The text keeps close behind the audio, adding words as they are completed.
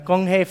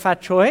Gong Hei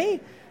Fat Choi.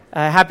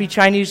 Happy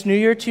Chinese New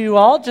Year to you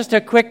all. Just a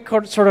quick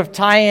sort of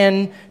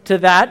tie-in to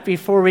that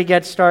before we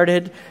get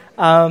started.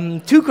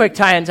 Two quick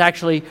tie-ins,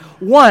 actually.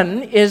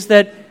 One is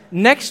that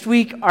next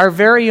week, our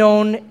very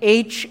own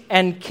H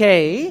and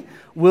K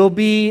will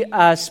be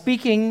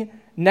speaking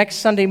next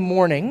Sunday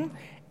morning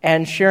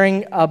and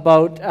sharing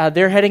about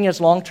they're heading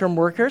as long-term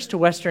workers to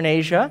Western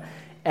Asia.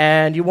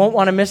 And you won't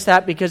want to miss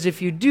that, because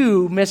if you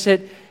do miss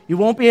it, you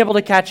won't be able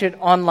to catch it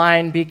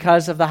online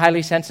because of the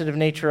highly sensitive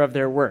nature of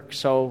their work.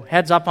 So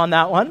heads up on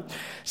that one.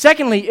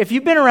 Secondly, if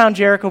you've been around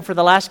Jericho for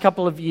the last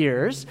couple of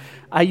years,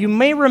 you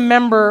may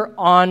remember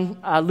on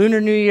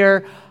Lunar New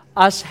Year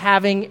us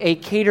having a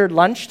catered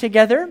lunch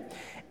together.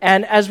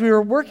 And as we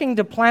were working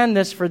to plan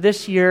this for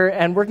this year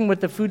and working with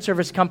the food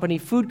service company,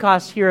 food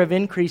costs here have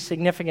increased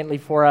significantly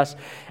for us.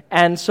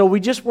 And so we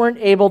just weren't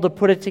able to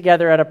put it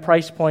together at a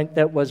price point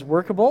that was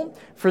workable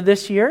for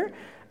this year.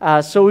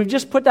 So we've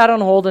just put that on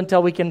hold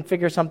until we can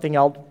figure something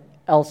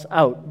else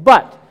out.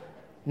 But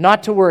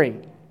not to worry.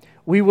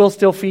 We will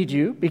still feed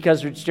you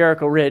because it's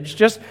Jericho Ridge.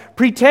 Just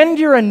pretend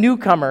you're a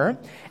newcomer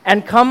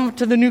and come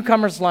to the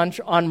newcomer's lunch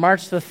on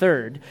March the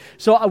 3rd.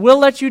 So I will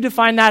let you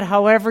define that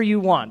however you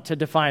want to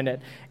define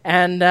it.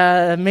 And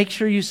make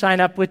sure you sign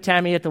up with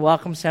Tammy at the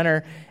Welcome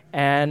Center.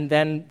 And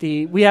then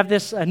we have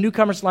this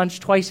newcomer's lunch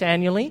twice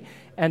annually.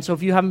 And so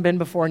if you haven't been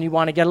before and you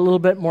want to get a little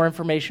bit more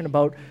information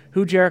about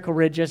who Jericho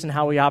Ridge is and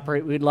how we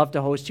operate, we'd love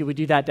to host you. We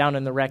do that down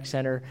in the rec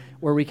center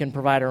where we can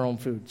provide our own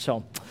food.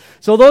 So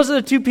those are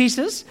the two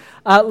pieces.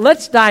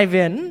 Let's dive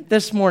in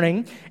this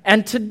morning.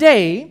 And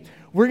today,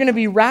 we're going to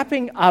be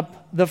wrapping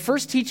up the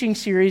first teaching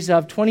series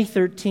of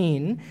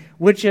 2013,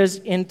 which is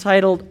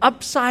entitled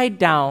Upside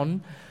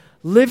Down,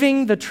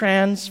 Living the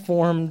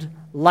Transformed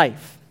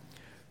Life.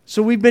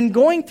 So we've been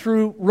going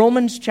through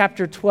Romans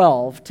chapter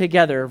 12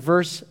 together,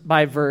 verse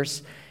by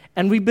verse,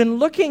 and we've been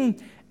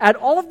looking at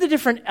all of the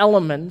different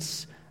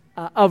elements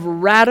of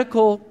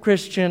radical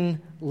Christian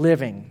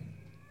living.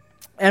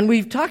 And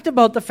we've talked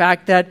about the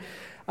fact that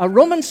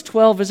Romans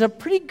 12 is a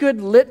pretty good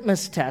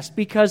litmus test,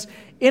 because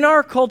in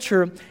our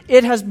culture,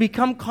 it has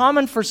become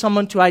common for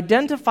someone to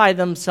identify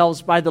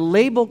themselves by the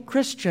label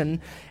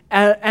Christian,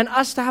 and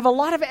us to have a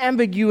lot of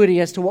ambiguity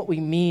as to what we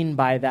mean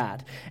by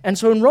that. And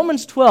so in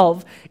Romans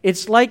 12,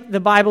 it's like the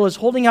Bible is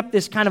holding up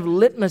this kind of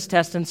litmus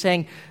test and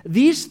saying,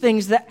 these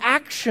things, the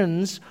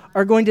actions,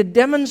 are going to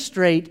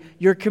demonstrate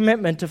your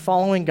commitment to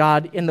following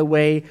God in the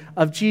way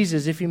of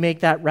Jesus if you make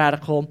that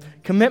radical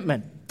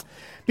commitment.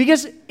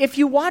 Because if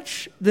you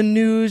watch the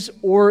news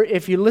or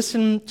if you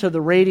listen to the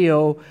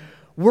radio,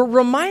 we're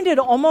reminded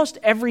almost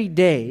every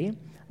day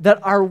that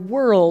our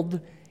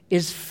world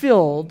is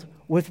filled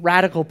with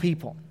radical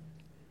people,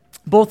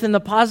 both in the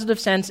positive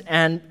sense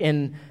and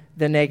in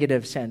the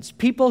negative sense.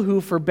 People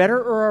who, for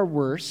better or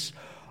worse,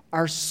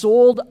 are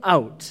sold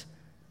out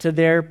to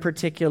their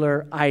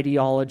particular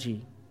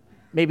ideology.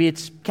 Maybe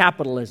it's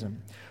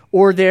capitalism,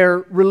 or their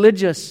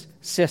religious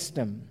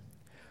system,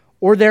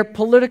 or their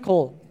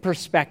political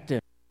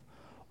perspective,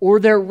 or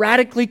they're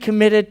radically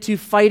committed to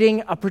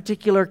fighting a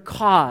particular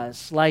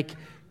cause like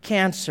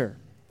cancer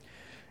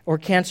or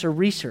cancer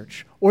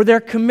research, or they're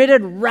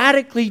committed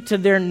radically to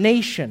their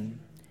nation,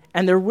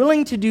 and they're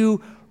willing to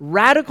do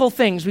radical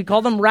things. We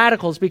call them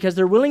radicals because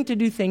they're willing to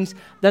do things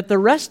that the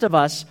rest of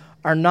us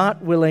are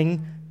not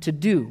willing to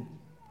do.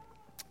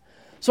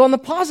 So on the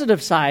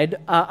positive side,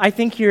 I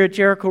think here at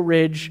Jericho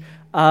Ridge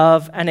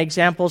of an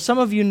example, some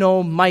of you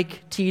know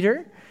Mike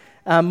Teeter.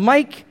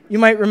 Mike, you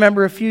might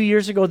remember a few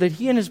years ago that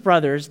he and his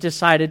brothers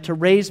decided to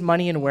raise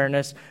money and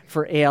awareness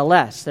for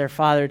ALS. Their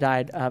father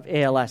died of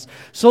ALS.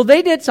 So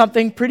they did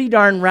something pretty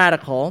darn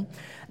radical.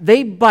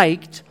 They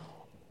biked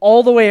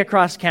all the way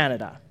across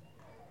Canada,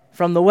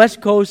 from the west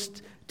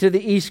coast to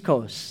the east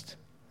coast.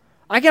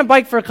 I can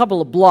bike for a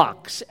couple of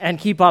blocks and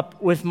keep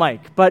up with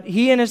Mike, but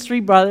he and his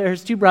two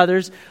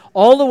brothers,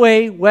 all the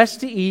way west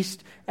to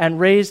east, and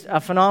raised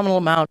a phenomenal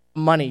amount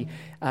of money.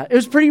 It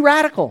was pretty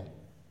radical.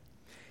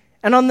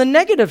 And on the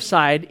negative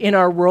side in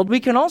our world, we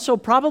can also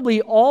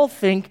probably all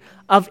think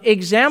of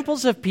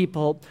examples of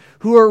people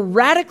who are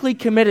radically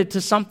committed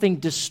to something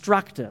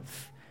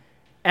destructive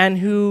and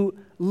who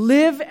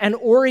live and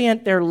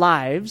orient their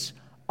lives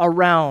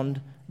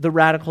around the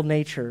radical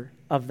nature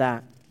of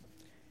that.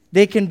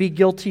 They can be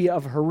guilty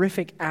of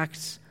horrific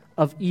acts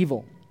of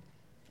evil.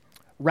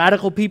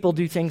 Radical people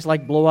do things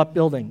like blow up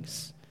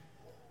buildings,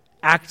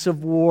 acts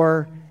of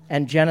war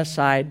and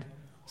genocide,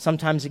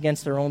 sometimes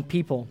against their own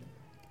people.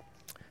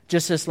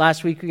 Just this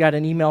last week, we got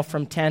an email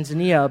from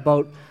Tanzania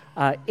about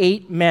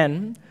 8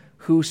 men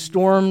who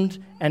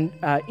stormed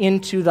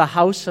into the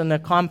house and the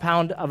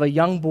compound of a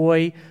young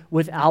boy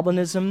with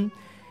albinism,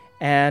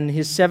 and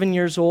he's 7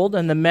 years old,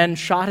 and the men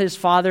shot his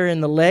father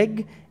in the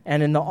leg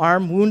and in the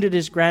arm, wounded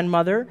his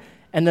grandmother,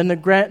 and then the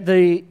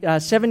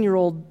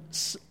 7-year-old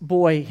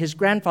boy, his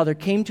grandfather,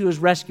 came to his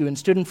rescue and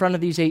stood in front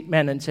of these 8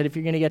 men and said, if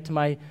you're going to get to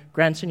my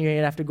grandson, you're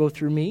going to have to go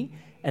through me.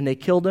 And they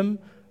killed him,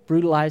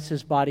 brutalized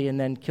his body, and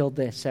then killed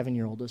the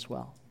 7-year-old as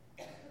well.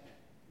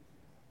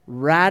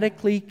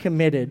 Radically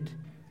committed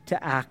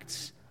to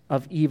acts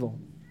of evil.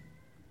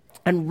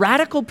 And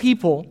radical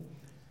people,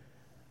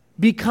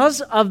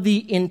 because of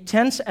the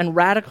intense and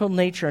radical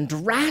nature and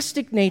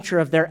drastic nature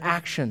of their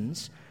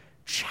actions,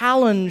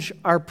 challenge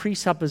our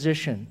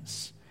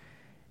presuppositions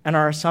and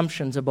our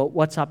assumptions about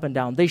what's up and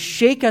down. They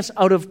shake us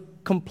out of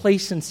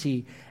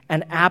complacency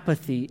and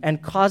apathy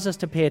and cause us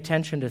to pay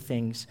attention to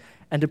things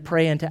and to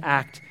pray and to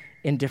act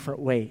in different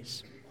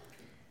ways.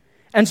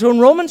 And so in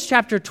Romans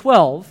chapter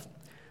 12,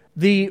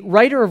 the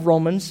writer of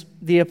Romans,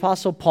 the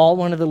Apostle Paul,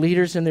 one of the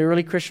leaders in the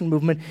early Christian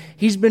movement,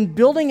 he's been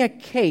building a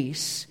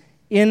case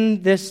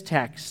in this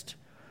text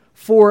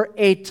for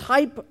a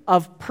type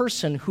of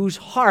person whose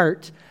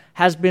heart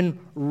has been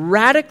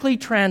radically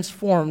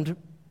transformed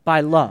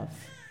by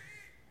love.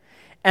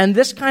 And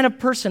this kind of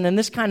person and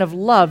this kind of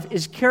love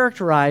is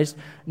characterized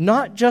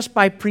not just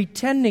by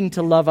pretending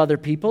to love other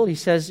people. He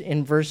says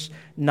in verse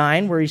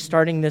 9, where he's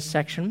starting this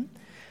section,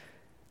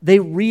 they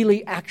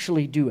really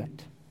actually do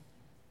it.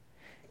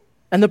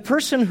 And the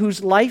person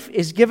whose life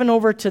is given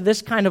over to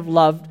this kind of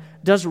love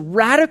does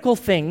radical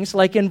things,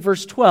 like in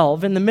verse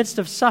 12, in the midst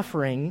of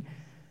suffering,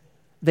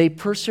 they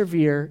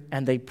persevere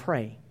and they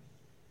pray.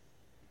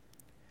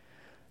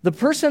 The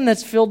person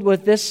that's filled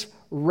with this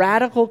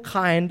radical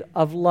kind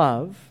of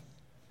love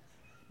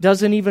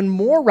does an even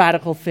more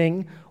radical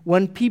thing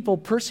when people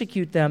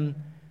persecute them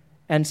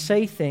and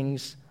say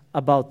things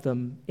about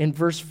them. In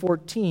verse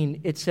 14,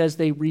 it says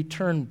they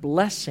return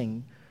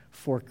blessing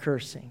for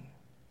cursing.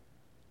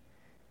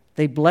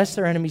 They bless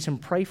their enemies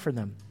and pray for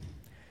them.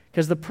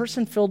 Because the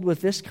person filled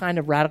with this kind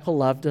of radical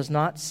love does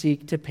not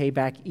seek to pay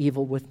back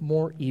evil with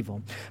more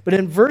evil. But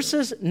in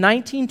verses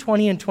 19,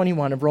 20, and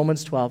 21 of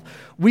Romans 12,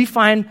 we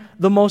find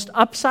the most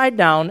upside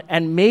down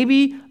and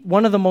maybe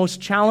one of the most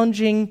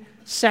challenging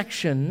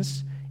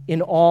sections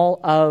in all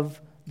of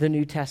the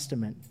New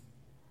Testament.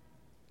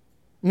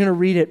 I'm going to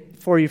read it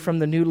for you from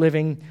the New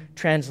Living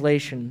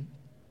Translation.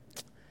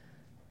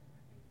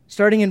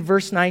 Starting in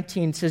verse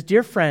 19, it says,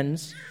 "Dear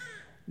friends,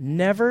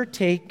 never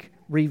take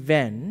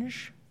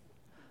revenge.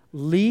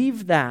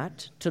 Leave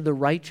that to the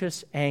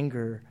righteous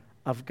anger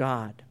of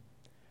God.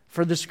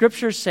 For the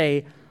Scriptures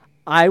say,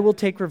 I will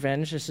take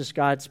revenge," this is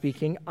God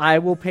speaking, "I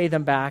will pay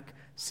them back,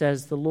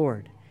 says the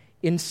Lord.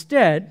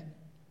 Instead,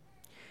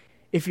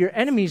 if your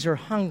enemies are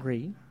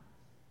hungry,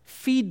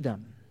 feed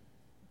them.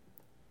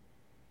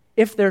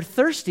 If they're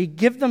thirsty,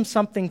 give them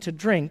something to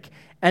drink,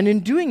 and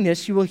in doing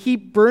this, you will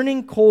heap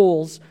burning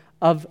coals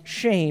of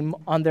shame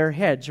on their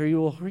heads, or you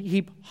will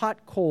heap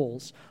hot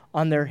coals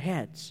on their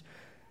heads.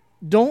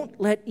 Don't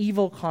let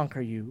evil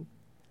conquer you,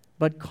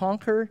 but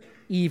conquer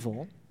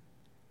evil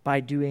by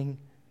doing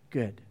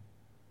good."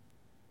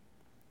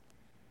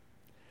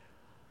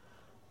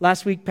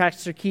 Last week,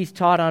 Pastor Keith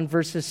taught on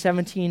verses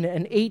 17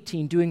 and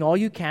 18, doing all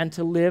you can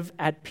to live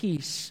at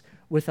peace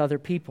with other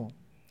people.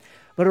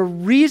 But a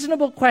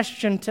reasonable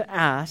question to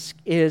ask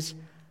is,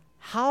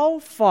 how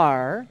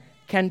far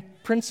can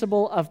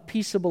principle of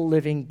peaceable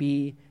living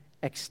be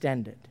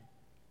extended?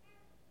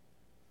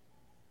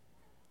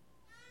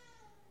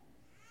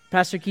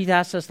 Pastor Keith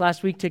asked us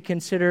last week to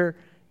consider,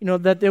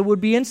 that there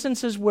would be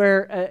instances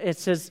where it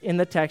says in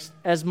the text,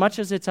 as much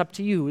as it's up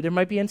to you. There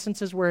might be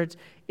instances where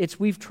it's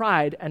we've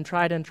tried and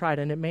tried and tried,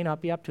 and it may not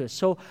be up to us.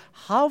 So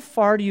how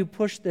far do you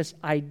push this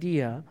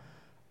idea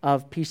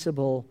of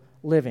peaceable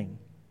living?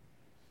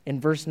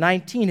 In verse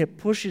 19, it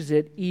pushes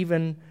it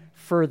even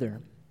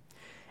further.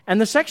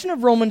 And the section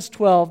of Romans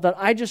 12 that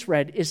I just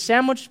read is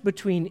sandwiched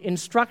between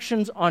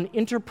instructions on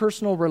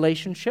interpersonal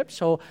relationships,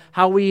 so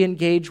how we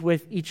engage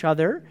with each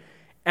other,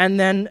 and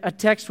then a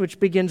text which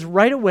begins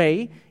right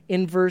away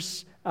in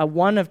verse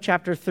 1 of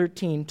chapter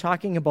 13,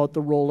 talking about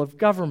the role of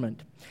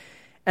government.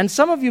 And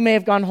some of you may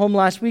have gone home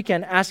last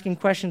weekend asking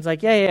questions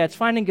like, yeah, it's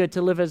fine and good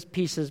to live as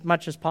peace as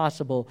much as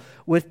possible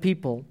with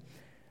people.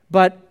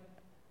 But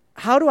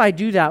how do I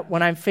do that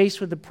when I'm faced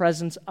with the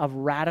presence of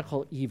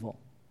radical evil?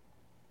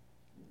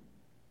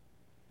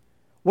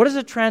 What does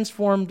a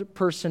transformed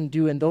person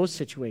do in those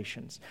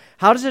situations?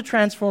 How does a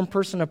transformed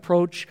person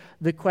approach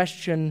the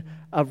question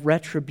of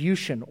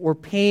retribution or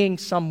paying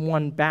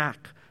someone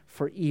back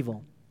for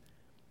evil?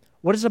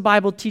 What does the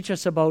Bible teach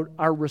us about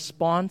our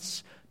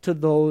response to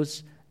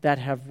those that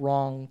have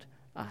wronged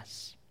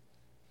us?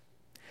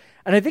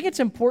 And I think it's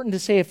important to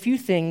say a few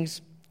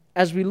things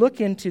as we look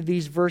into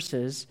these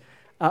verses,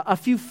 a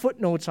few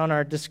footnotes on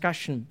our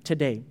discussion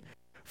today.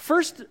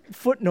 First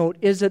footnote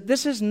is that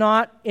this is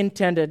not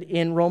intended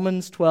in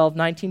Romans 12,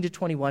 19 to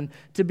 21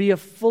 to be a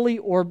fully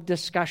orbed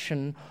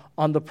discussion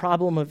on the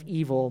problem of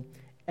evil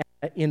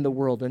in the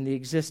world and the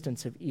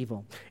existence of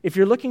evil. If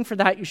you're looking for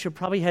that, you should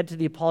probably head to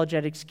the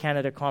Apologetics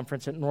Canada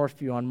conference at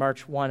Northview on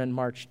March 1 and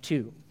March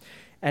 2,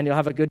 and you'll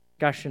have a good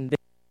discussion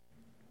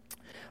there.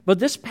 But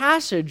this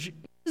passage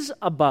is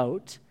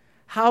about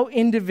how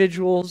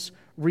individuals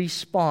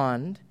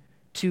respond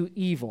to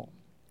evil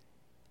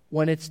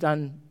when it's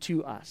done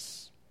to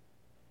us.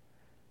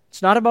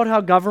 It's not about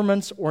how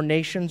governments or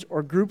nations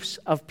or groups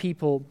of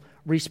people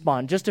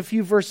respond. Just a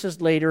few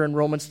verses later in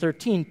Romans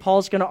 13,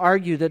 Paul's going to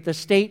argue that the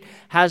state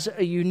has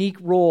a unique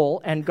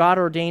role and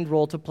God-ordained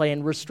role to play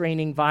in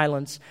restraining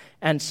violence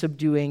and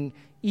subduing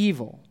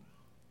evil.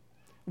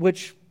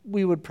 which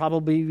we would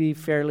probably be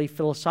fairly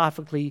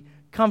philosophically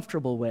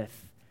comfortable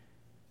with.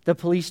 The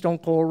police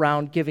don't go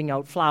around giving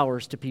out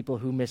flowers to people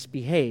who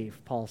misbehave,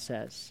 Paul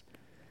says.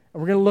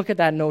 And we're going to look at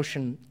that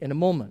notion in a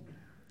moment.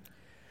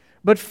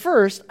 But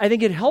first, I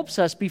think it helps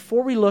us,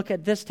 before we look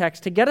at this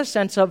text, to get a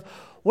sense of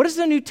what does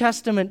the New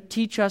Testament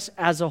teach us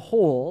as a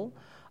whole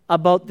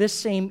about this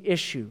same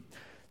issue.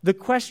 The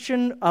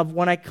question of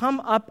when I come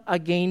up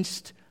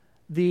against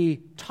the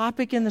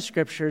topic in the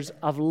Scriptures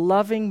of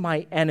loving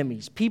my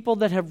enemies, people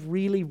that have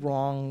really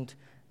wronged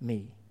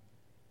me.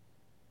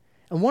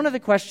 And one of the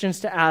questions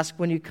to ask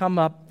when you come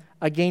up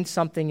against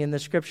something in the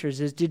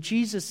Scriptures is, did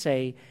Jesus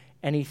say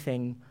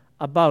anything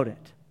about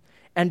it?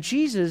 And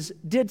Jesus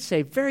did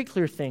say very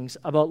clear things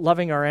about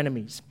loving our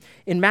enemies.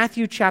 In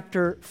Matthew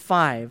chapter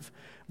 5,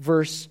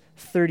 verse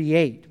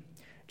 38,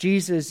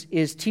 Jesus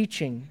is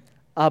teaching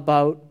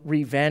about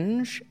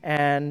revenge,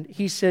 and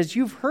he says,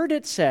 "You've heard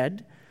it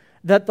said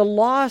that the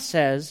law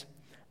says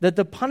that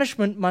the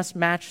punishment must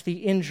match the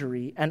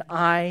injury, an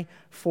eye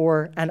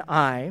for an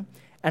eye,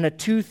 and a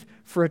tooth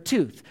for a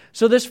tooth."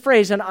 So this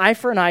phrase, an eye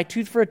for an eye,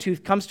 tooth for a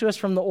tooth, comes to us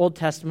from the Old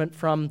Testament,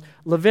 from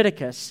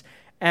Leviticus,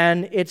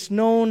 and it's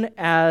known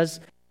as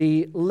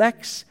the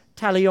lex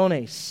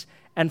talionis,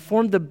 and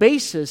formed the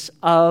basis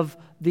of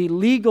the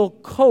legal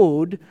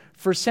code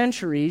for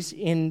centuries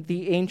in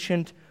the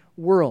ancient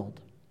world.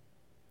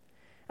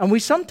 And we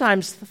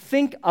sometimes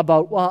think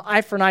about, well,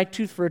 eye for an eye,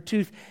 tooth for a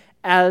tooth,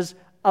 as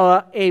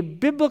a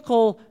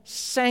biblical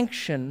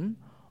sanction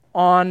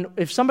on,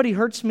 if somebody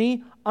hurts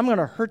me, I'm going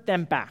to hurt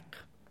them back.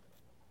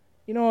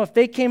 You know, if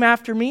they came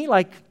after me,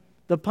 like,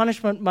 the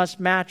punishment must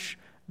match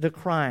the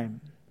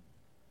crime.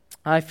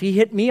 If he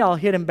hit me, I'll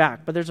hit him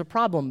back. But there's a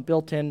problem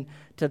built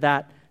into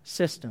that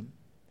system.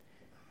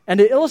 And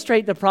to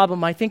illustrate the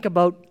problem, I think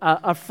about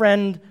a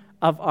friend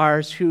of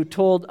ours who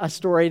told a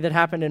story that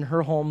happened in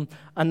her home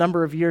a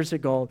number of years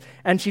ago.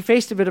 And she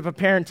faced a bit of a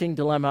parenting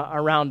dilemma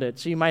around it,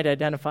 so you might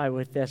identify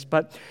with this.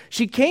 But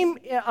she came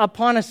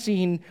upon a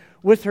scene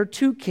with her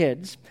two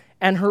kids,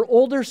 and her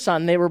older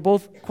son, they were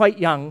both quite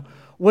young,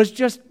 was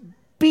just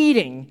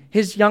beating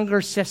his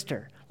younger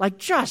sister, like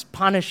just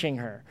punishing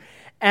her.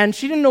 And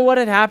she didn't know what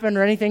had happened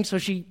or anything, so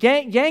she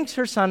yanks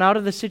her son out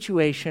of the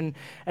situation,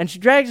 and she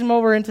drags him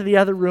over into the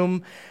other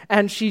room,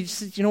 and she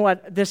says, you know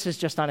what, this is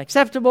just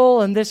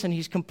unacceptable, and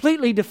he's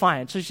completely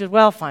defiant. So she says,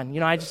 well, fine,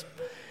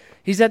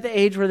 he's at the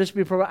age where this would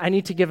be appropriate. I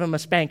need to give him a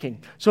spanking.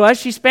 So as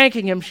she's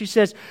spanking him, she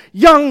says,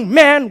 "Young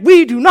man,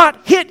 we do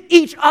not hit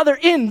each other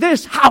in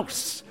this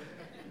house."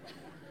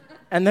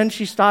 And then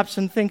she stops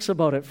and thinks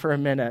about it for a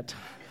minute,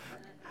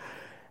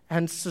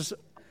 and says,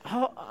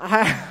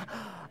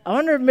 I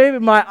wonder if maybe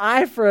my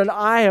eye for an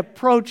eye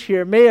approach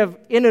here may have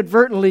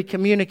inadvertently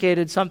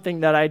communicated something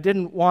that I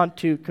didn't want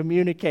to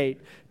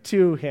communicate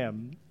to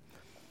him.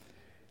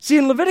 See,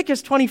 in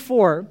Leviticus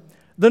 24,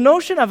 the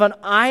notion of an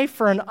eye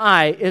for an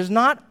eye is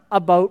not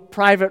about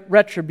private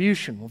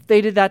retribution. Well, if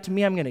they did that to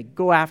me, I'm going to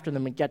go after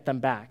them and get them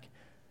back.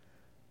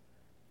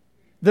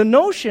 The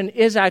notion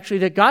is actually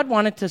that God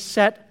wanted to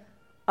set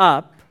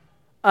up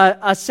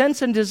a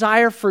sense and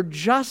desire for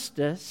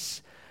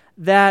justice,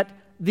 that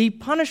the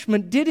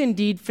punishment did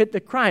indeed fit the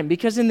crime.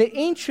 Because in the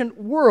ancient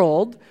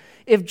world,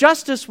 if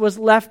justice was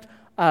left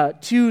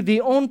to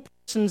the own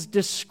person's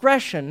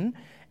discretion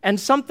and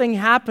something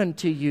happened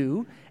to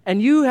you,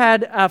 and you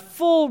had a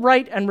full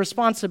right and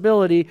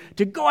responsibility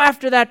to go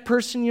after that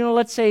person,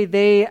 let's say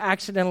they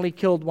accidentally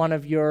killed one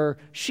of your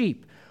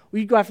sheep. Well,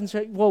 you'd go after and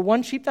say, well,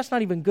 one sheep, that's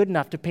not even good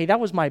enough to pay. That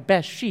was my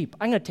best sheep.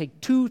 I'm going to take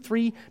 2,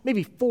 3,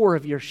 maybe 4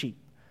 of your sheep.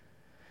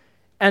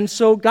 And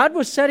so God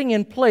was setting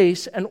in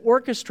place and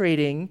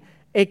orchestrating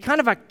a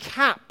kind of a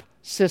cap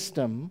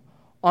system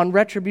on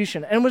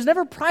retribution. And it was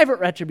never private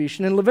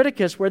retribution. In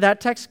Leviticus, where that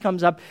text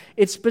comes up,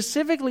 it's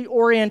specifically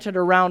oriented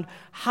around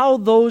how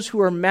those who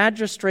are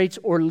magistrates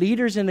or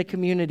leaders in the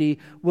community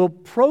will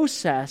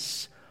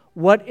process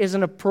what is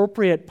an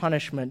appropriate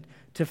punishment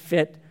to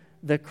fit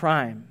the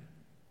crime.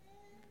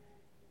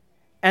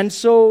 And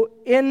so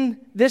in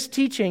this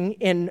teaching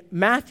in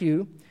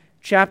Matthew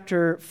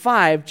chapter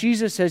 5,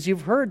 Jesus says,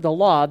 you've heard the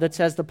law that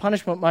says the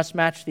punishment must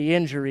match the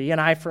injury, an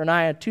eye for an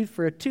eye, a tooth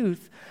for a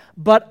tooth.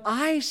 But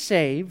I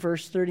say,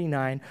 verse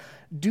 39,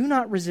 do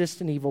not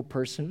resist an evil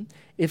person.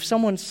 If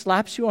someone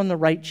slaps you on the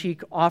right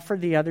cheek, offer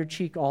the other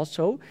cheek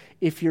also.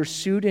 If you're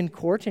sued in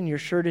court and your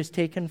shirt is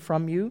taken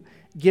from you,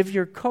 give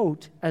your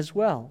coat as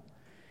well.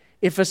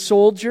 If a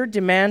soldier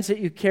demands that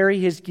you carry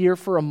his gear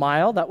for a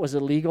mile, that was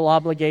a legal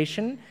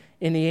obligation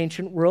in the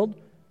ancient world,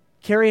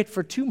 carry it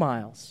for 2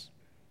 miles.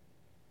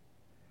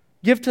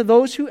 Give to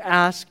those who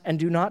ask, and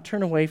do not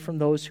turn away from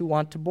those who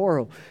want to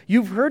borrow.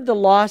 You've heard the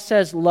law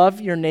says,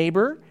 love your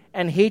neighbor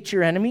and hate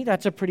your enemy.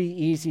 That's a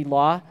pretty easy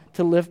law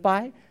to live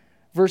by.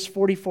 Verse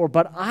 44,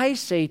 but I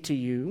say to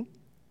you,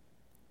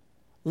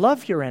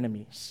 love your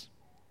enemies.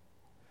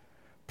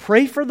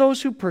 Pray for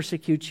those who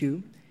persecute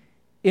you.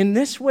 In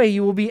this way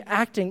you will be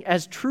acting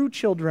as true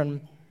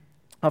children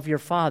of your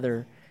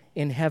Father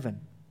in heaven.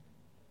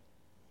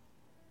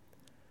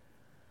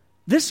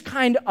 This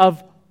kind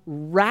of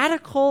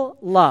radical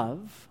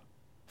love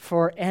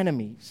for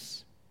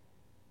enemies,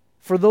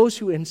 for those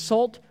who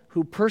insult,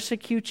 who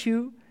persecute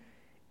you,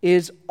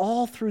 is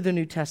all through the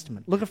New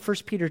Testament. Look at 1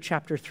 Peter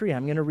chapter 3.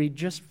 I'm going to read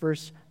just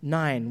verse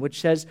 9,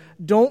 which says,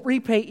 "Don't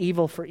repay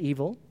evil for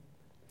evil.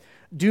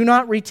 Do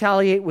not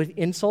retaliate with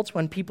insults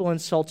when people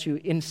insult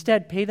you.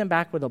 Instead, pay them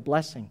back with a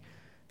blessing.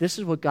 This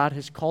is what God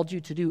has called you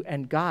to do,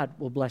 and God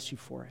will bless you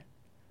for it."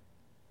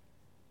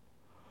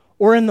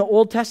 Or in the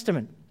Old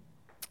Testament,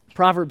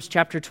 Proverbs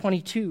chapter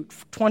 20,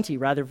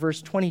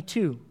 verse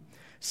 22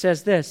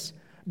 says this,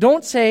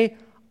 "Don't say,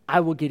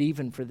 'I will get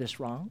even for this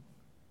wrong.'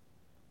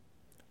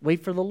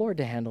 Wait for the Lord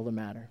to handle the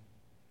matter."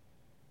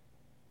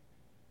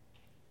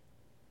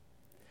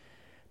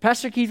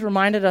 Pastor Keith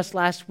reminded us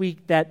last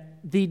week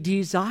that the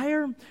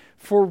desire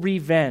for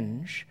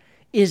revenge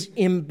is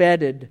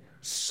embedded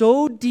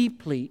so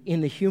deeply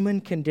in the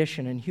human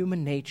condition and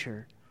human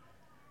nature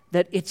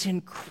that it's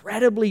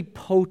incredibly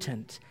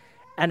potent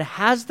and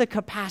has the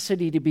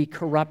capacity to be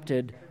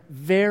corrupted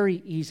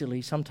very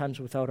easily, sometimes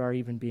without our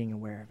even being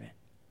aware of it.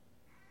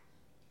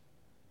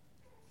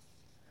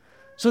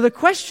 So the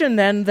question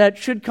then that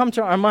should come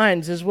to our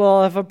minds is,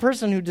 well, if a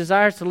person who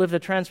desires to live the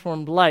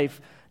transformed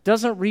life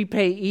doesn't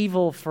repay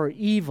evil for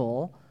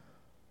evil,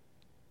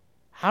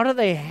 how do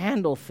they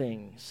handle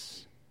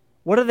things?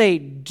 What do they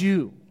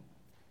do?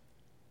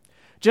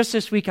 Just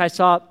this week I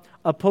saw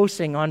a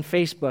posting on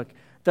Facebook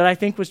that I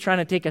think was trying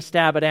to take a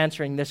stab at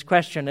answering this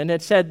question, and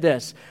it said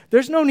this: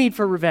 "There's no need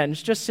for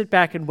revenge, just sit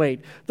back and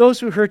wait.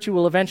 Those who hurt you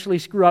will eventually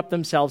screw up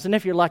themselves, and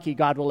if you're lucky,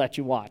 God will let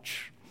you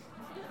watch."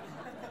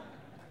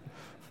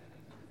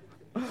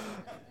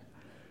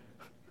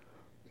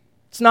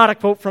 It's not a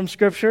quote from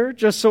Scripture,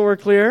 just so we're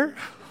clear.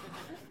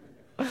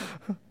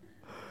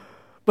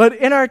 But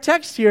in our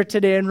text here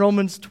today in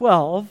Romans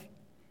 12,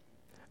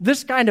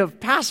 this kind of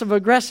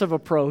passive-aggressive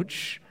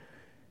approach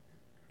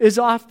is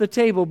off the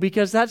table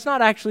because that's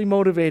not actually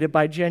motivated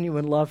by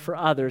genuine love for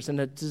others and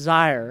a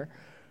desire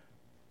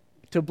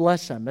to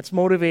bless them. It's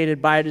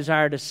motivated by a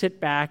desire to sit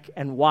back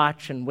and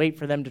watch and wait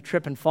for them to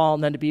trip and fall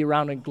and then to be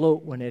around and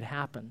gloat when it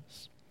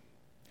happens.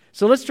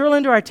 So let's drill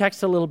into our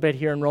text a little bit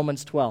here in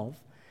Romans 12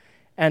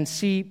 and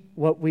see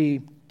what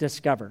we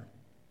discover.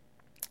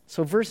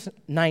 So verse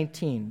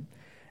 19,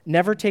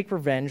 "Never take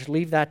revenge,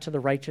 leave that to the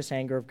righteous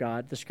anger of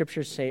God. The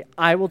Scriptures say,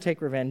 'I will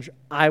take revenge,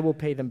 I will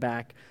pay them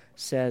back,'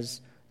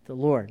 says the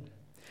Lord."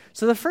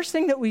 So the first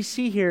thing that we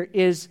see here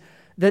is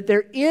that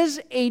there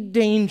is a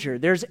danger,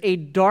 there's a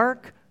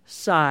dark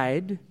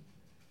side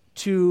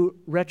to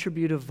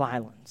retributive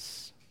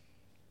violence.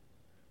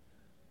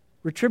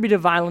 Retributive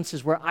violence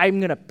is where I'm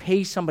going to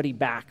pay somebody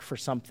back for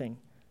something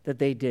that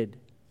they did,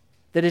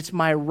 that it's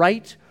my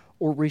right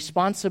or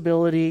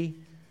responsibility,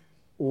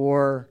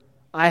 or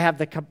I have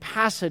the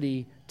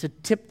capacity to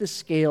tip the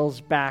scales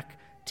back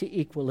to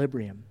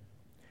equilibrium.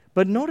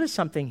 But notice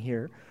something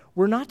here.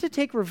 We're not to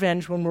take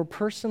revenge when we're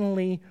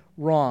personally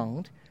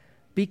wronged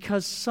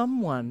because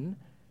someone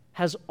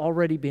has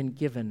already been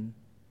given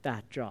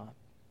that job.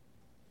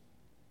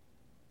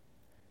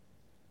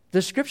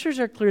 The Scriptures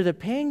are clear that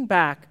paying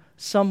back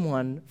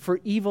someone for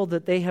evil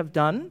that they have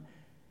done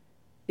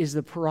is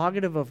the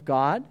prerogative of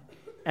God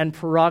and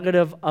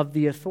prerogative of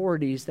the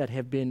authorities that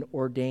have been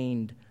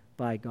ordained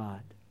by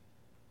God.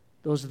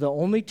 Those are the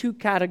only two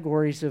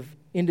categories of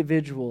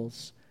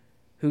individuals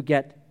who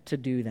get to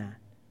do that.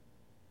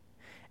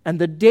 And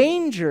the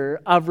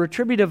danger of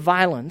retributive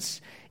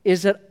violence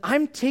is that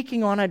I'm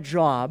taking on a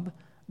job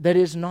that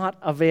is not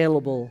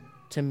available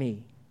to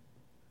me.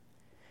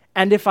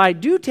 And if I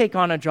do take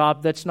on a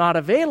job that's not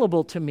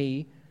available to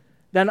me,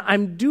 then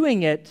I'm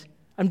doing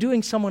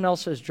someone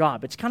else's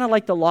job. It's kind of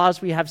like the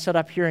laws we have set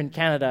up here in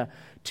Canada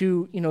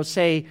to,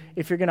 say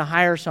if you're going to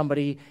hire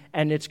somebody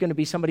and it's going to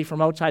be somebody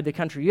from outside the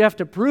country, you have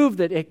to prove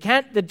that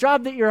the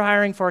job that you're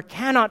hiring for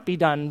cannot be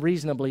done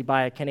reasonably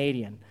by a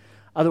Canadian.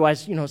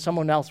 Otherwise,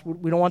 someone else,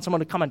 we don't want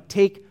someone to come and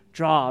take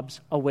jobs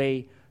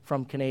away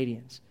from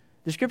Canadians.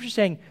 The Scripture is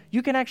saying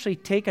you can actually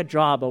take a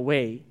job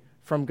away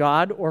from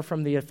God or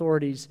from the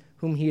authorities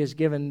whom He has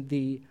given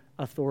the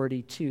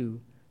authority to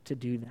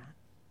do that.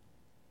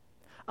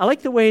 I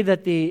like the way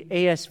that the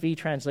ASV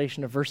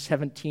translation of verse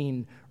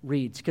 17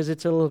 reads, because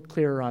it's a little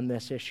clearer on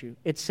this issue.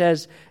 It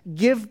says,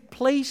 "Give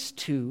place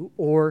to,"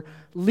 or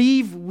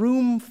leave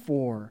room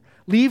for,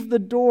 leave the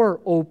door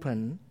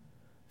open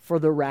for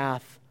the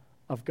wrath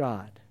of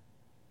God.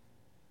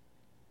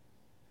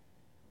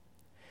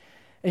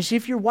 And see,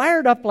 if you're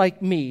wired up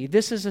like me,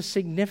 this is a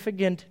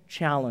significant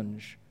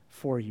challenge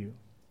for you.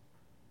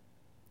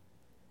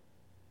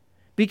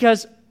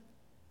 Because,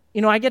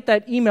 I get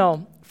that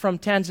email from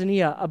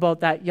Tanzania about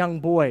that young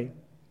boy,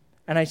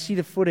 and I see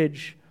the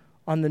footage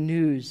on the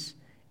news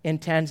in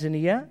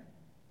Tanzania,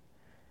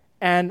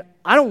 and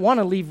I don't want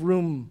to leave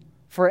room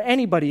for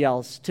anybody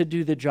else to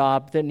do the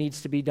job that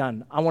needs to be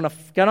done. I want to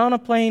get on a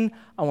plane,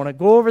 I want to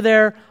go over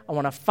there, I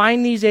want to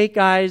find these 8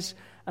 guys,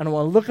 and I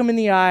want to look them in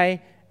the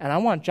eye, and I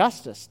want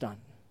justice done.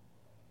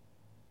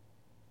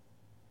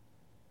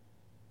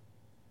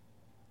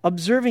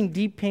 Observing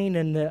deep pain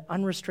and the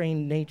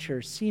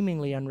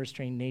seemingly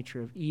unrestrained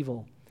nature of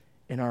evil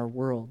in our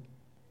world.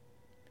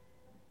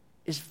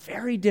 is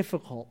very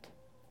difficult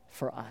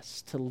for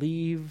us to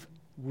leave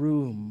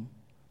room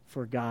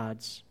for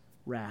God's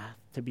wrath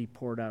to be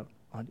poured out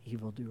on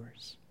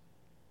evildoers.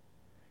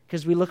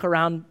 Because we look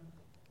around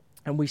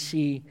and we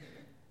see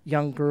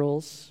young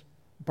girls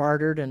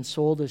bartered and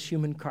sold as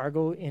human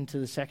cargo into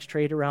the sex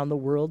trade around the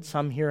world,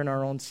 some here in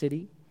our own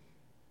city.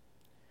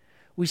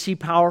 We see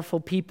powerful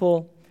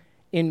people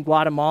in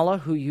Guatemala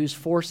who use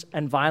force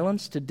and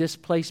violence to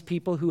displace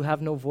people who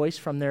have no voice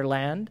from their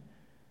land,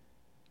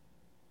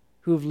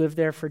 who have lived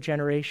there for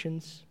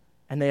generations,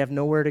 and they have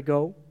nowhere to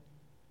go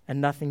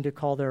and nothing to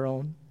call their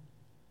own.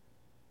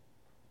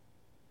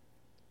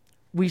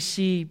 We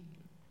see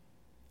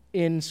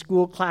in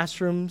school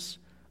classrooms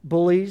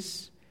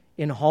bullies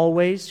in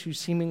hallways who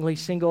seemingly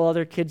single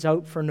other kids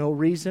out for no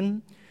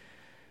reason.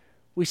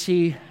 We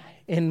see,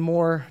 in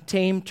more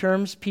tame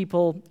terms,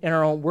 people in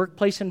our own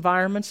workplace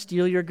environments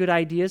steal your good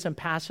ideas and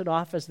pass it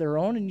off as their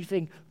own, and you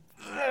think,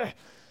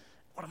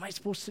 what am I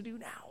supposed to do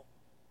now?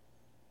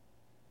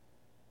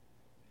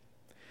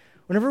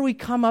 Whenever we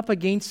come up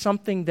against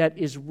something that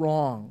is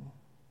wrong,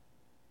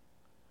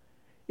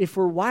 if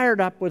we're wired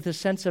up with a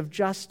sense of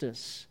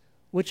justice,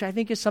 which I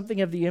think is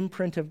something of the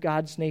imprint of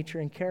God's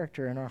nature and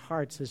character in our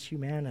hearts as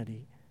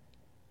humanity,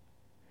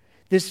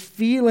 this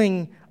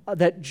feeling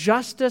that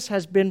justice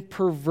has been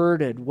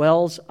perverted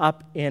wells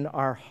up in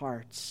our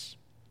hearts.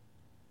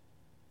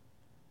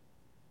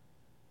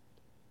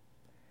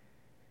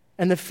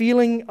 And the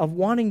feeling of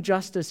wanting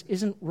justice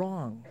isn't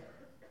wrong,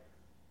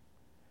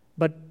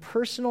 but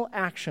personal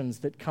actions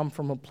that come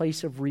from a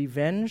place of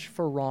revenge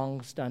for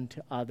wrongs done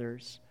to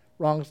others,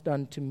 wrongs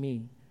done to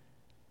me,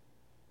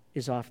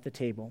 is off the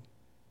table.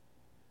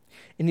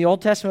 In the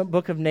Old Testament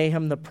book of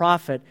Nahum, the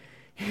prophet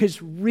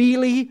is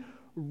really,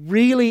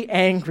 really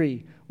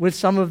angry with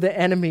some of the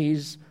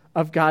enemies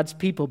of God's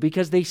people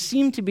because they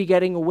seem to be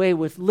getting away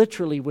with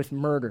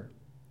murder.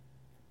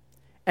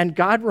 And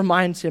God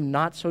reminds him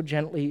not so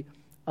gently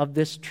of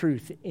this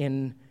truth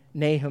in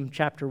Nahum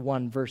chapter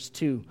 1, verse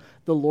 2.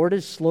 The Lord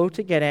is slow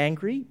to get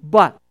angry,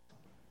 but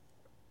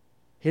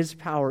his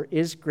power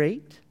is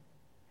great,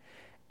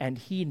 and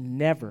he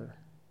never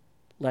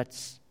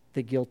lets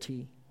the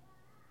guilty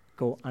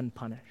go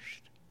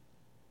unpunished.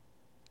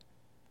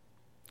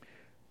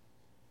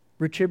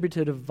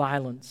 Retributive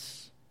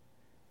violence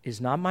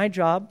is not my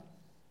job.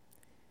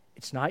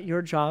 It's not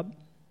your job.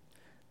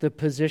 The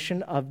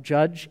position of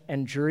judge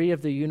and jury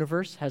of the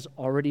universe has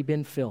already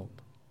been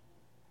filled.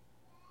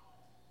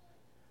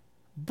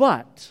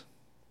 But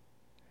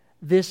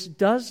this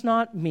does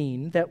not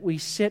mean that we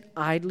sit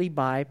idly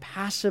by,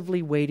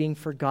 passively waiting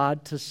for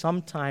God to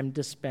sometime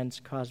dispense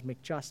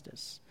cosmic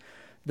justice.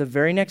 The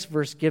very next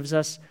verse gives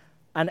us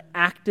an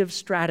active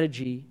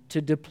strategy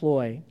to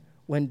deploy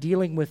when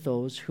dealing with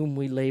those whom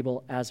we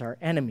label as our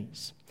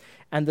enemies.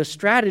 And the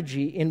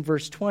strategy in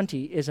verse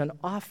 20 is an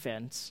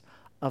offense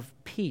of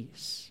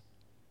peace.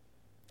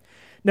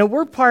 Now,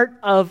 we're part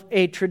of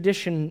a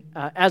tradition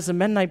as the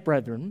Mennonite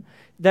Brethren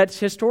that's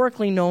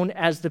historically known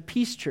as the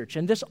Peace Church.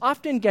 And this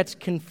often gets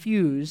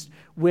confused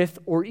with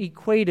or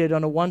equated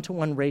on a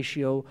one-to-one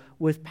ratio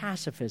with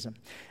pacifism.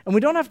 And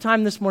we don't have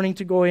time this morning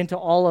to go into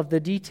all of the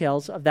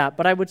details of that,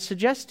 but I would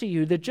suggest to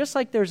you that just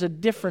like there's a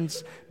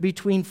difference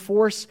between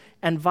force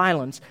and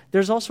violence,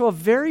 there's also a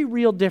very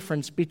real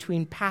difference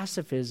between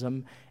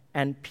pacifism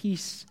and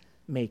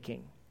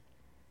peacemaking.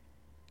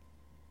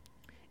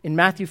 In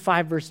Matthew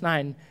 5, verse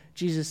 9,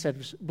 Jesus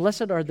said,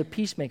 "Blessed are the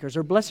peacemakers,"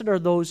 or blessed are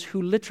those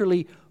who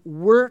literally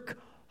work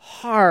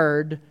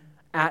hard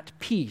at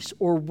peace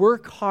or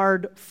work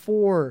hard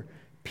for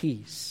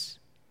peace.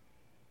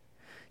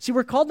 See,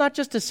 we're called not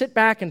just to sit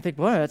back and think,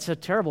 well, that's a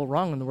terrible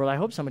wrong in the world. I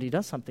hope somebody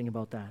does something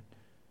about that.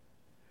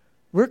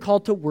 We're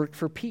called to work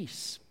for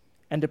peace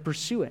and to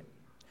pursue it.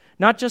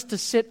 Not just to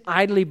sit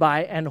idly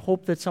by and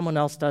hope that someone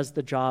else does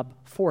the job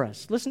for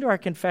us. Listen to our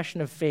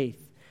confession of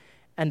faith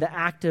and the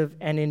active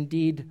and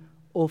indeed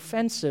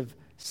offensive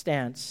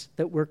stance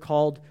that we're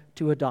called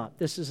to adopt.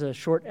 This is a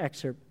short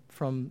excerpt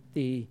from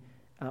the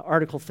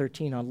Article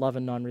 13 on love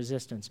and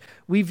non-resistance.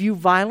 We view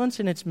violence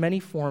in its many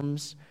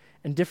forms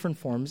and different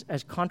forms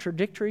as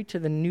contradictory to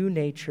the new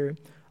nature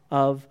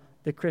of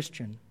the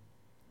Christian.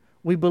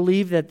 We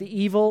believe that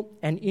the evil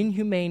and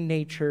inhumane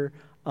nature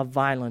of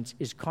violence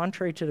is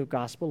contrary to the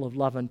gospel of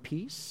love and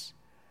peace.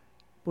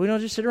 But we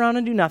don't just sit around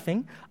and do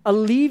nothing.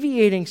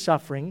 Alleviating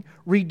suffering,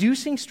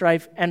 reducing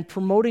strife, and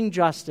promoting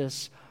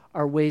justice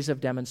are ways of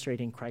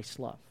demonstrating Christ's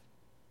love.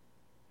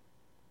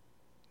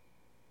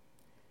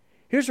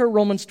 Here's where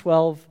Romans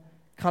 12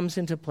 comes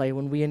into play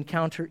when we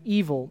encounter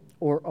evil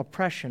or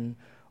oppression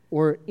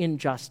or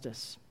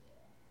injustice.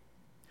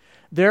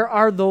 There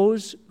are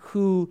those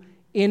who,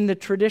 in the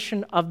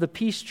tradition of the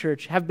Peace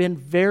Church, have been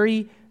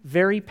very,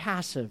 very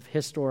passive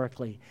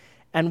historically.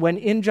 And when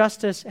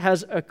injustice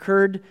has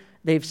occurred,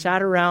 they've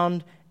sat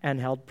around and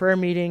held prayer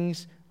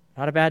meetings,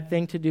 not a bad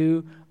thing to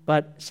do,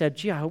 but said,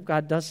 gee, I hope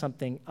God does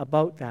something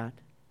about that.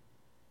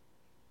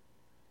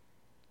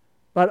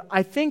 But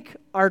I think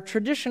our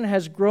tradition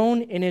has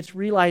grown in its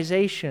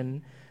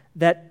realization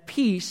that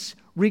peace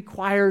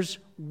requires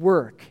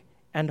work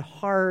and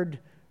hard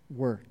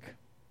work.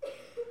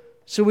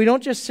 So we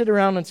don't just sit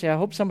around and say, I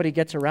hope somebody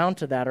gets around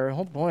to that, or I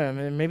hope, boy, I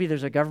mean, maybe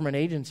there's a government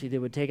agency that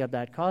would take up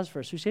that cause for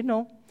us. We say,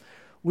 no,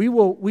 we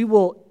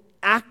will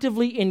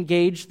actively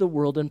engage the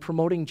world in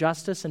promoting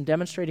justice and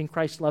demonstrating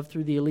Christ's love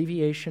through the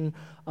alleviation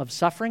of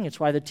suffering. It's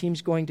why the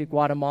team's going to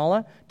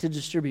Guatemala to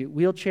distribute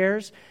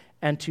wheelchairs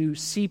and to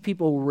see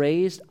people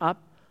raised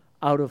up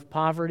out of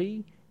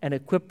poverty and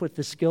equipped with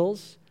the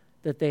skills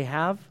that they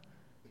have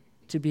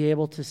to be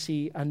able to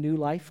see a new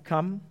life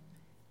come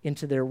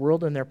into their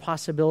world and their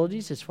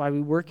possibilities. It's why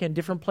we work in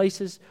different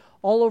places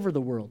all over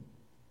the world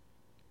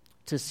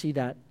to see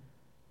that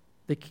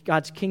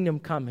God's kingdom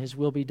come, His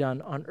will be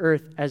done on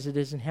earth as it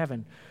is in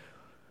heaven.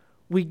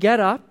 We get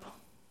up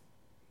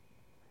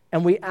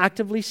and we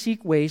actively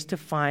seek ways to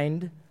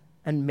find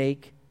and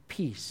make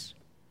peace.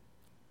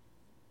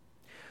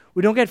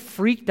 We don't get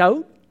freaked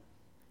out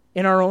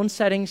in our own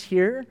settings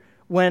here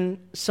when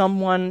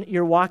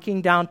you're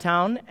walking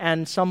downtown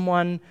and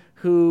someone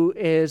who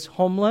is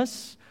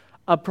homeless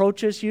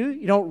approaches you.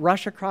 You don't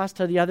rush across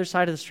to the other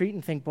side of the street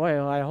and think,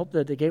 boy, I hope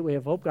that the Gateway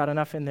of Hope got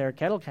enough in their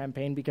kettle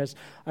campaign because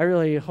I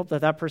really hope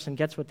that person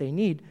gets what they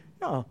need.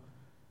 No.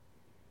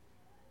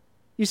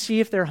 You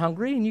see if they're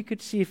hungry, and you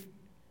could see if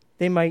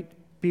they might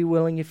be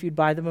willing if you'd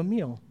buy them a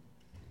meal.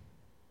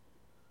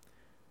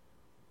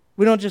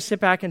 We don't just sit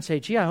back and say,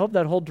 gee, I hope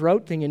that whole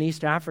drought thing in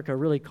East Africa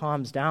really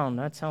calms down.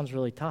 That sounds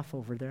really tough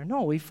over there.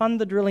 No, we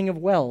fund the drilling of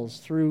wells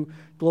through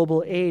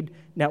Global Aid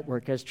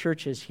Network as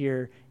churches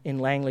here in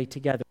Langley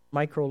together,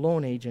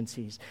 microloan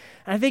agencies.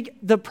 And I think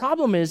the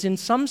problem is, in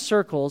some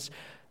circles,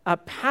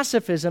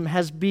 pacifism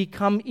has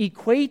become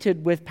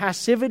equated with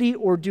passivity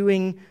or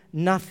doing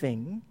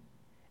nothing,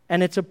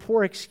 and it's a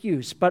poor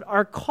excuse. But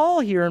our call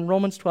here in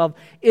Romans 12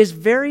 is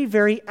very,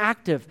 very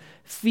active.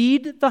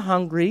 Feed the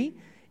hungry.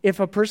 If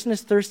a person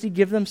is thirsty,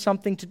 give them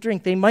something to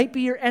drink. They might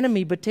be your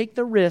enemy, but take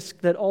the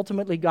risk that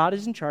ultimately God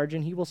is in charge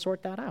and He will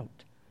sort that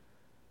out.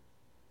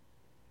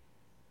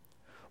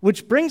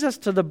 Which brings us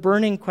to the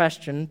burning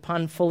question,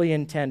 pun fully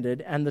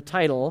intended, and the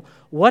title,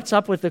 what's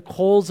up with the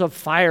coals of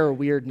fire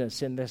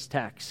weirdness in this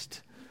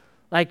text?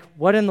 Like,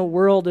 what in the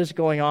world is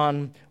going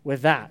on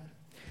with that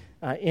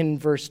in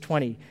verse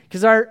 20?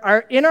 Because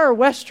in our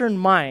Western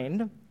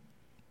mind,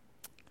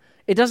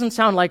 it doesn't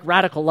sound like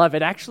radical love.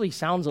 It actually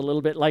sounds a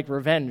little bit like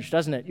revenge,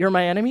 doesn't it? You're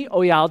my enemy?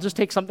 Oh yeah, I'll just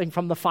take something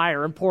from the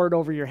fire and pour it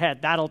over your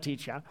head. That'll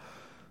teach you.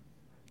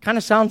 Kind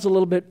of sounds a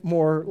little bit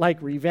more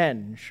like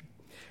revenge.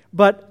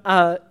 But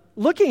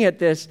looking at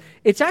this,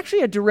 it's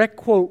actually a direct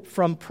quote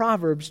from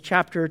Proverbs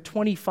chapter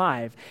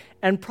 25.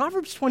 And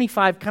Proverbs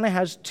 25 kind of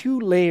has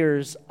two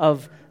layers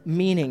of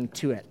meaning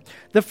to it.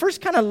 The first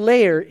kind of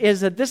layer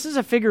is that this is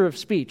a figure of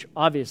speech,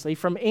 obviously,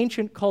 from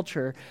ancient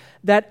culture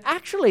that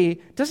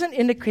actually doesn't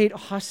indicate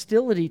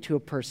hostility to a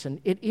person.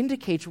 It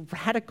indicates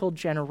radical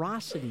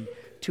generosity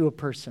to a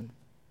person.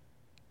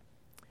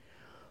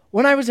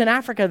 When I was in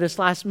Africa this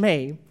last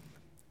May,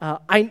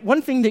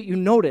 one thing that you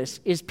notice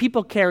is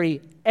people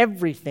carry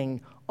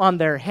everything on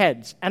their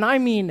heads. And I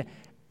mean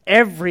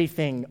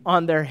everything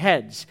on their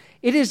heads.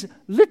 It is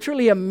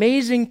literally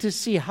amazing to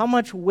see how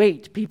much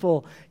weight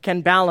people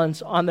can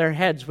balance on their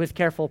heads with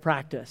careful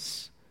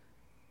practice.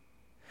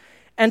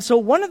 And so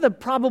one of the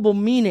probable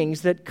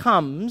meanings that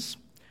comes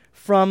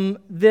from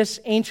this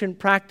ancient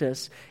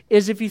practice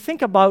is, if you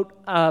think about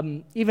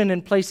even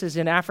in places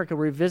in Africa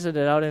we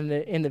visited out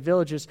in the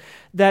villages,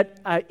 that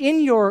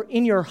in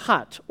your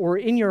hut or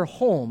in your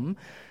home,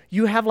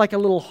 you have like a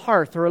little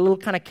hearth or a little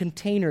kind of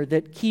container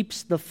that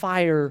keeps the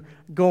fire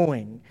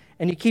going.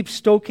 And you keep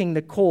stoking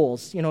the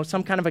coals,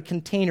 some kind of a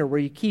container where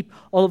you keep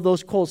all of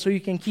those coals so you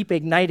can keep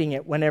igniting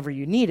it whenever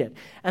you need it.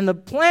 And the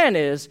plan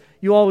is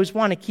you always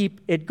want to keep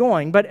it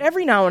going. But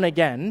every now and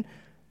again,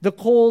 the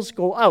coals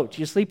go out.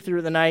 You sleep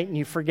through the night and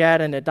you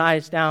forget and it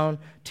dies down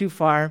too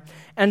far.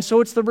 And so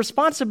it's the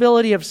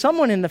responsibility of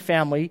someone in the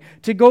family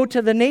to go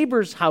to the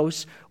neighbor's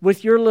house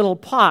with your little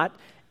pot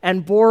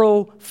and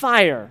borrow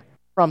fire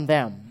from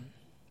them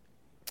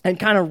and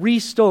kind of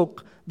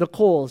restoke the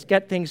coals,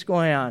 get things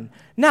going on.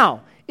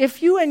 Now,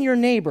 if you and your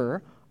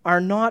neighbor are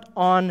not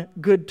on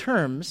good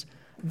terms,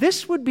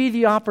 this would be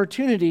the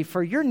opportunity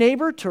for your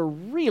neighbor to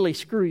really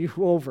screw you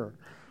over.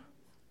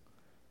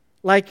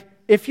 Like,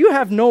 if you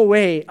have no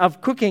way of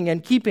cooking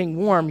and keeping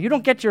warm, you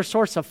don't get your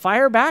source of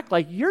fire back,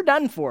 like, you're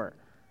done for.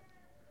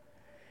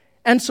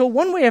 And so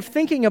one way of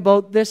thinking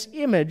about this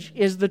image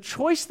is the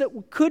choice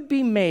that could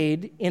be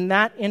made in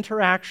that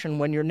interaction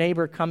when your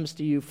neighbor comes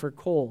to you for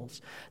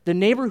coals. The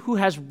neighbor who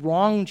has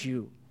wronged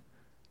you.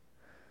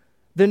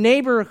 The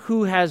neighbor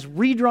who has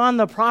redrawn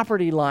the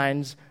property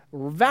lines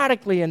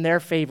radically in their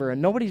favor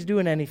and nobody's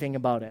doing anything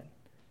about it.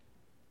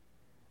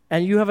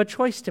 And you have a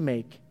choice to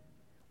make.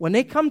 When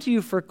they come to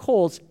you for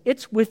coals,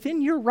 it's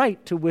within your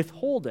right to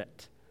withhold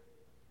it.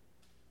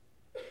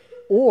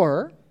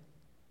 Or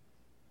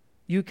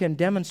you can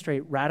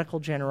demonstrate radical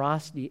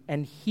generosity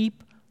and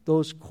heap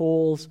those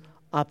coals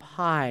up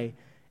high,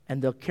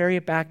 and they'll carry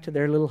it back to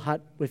their little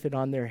hut with it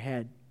on their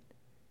head.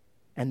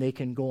 And they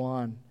can go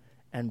on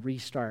and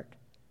restart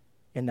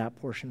in that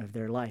portion of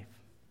their life.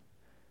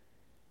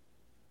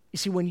 You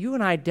see, when you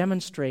and I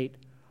demonstrate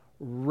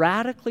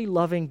radically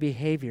loving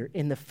behavior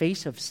in the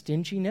face of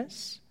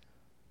stinginess,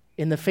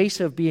 in the face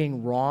of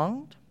being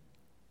wronged,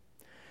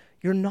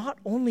 you're not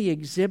only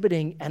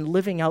exhibiting and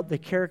living out the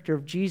character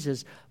of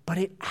Jesus, but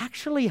it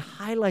actually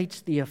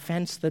highlights the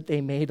offense that they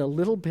made a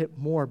little bit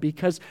more,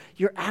 because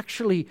you're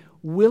actually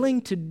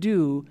willing to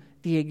do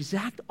the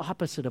exact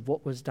opposite of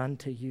what was done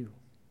to you.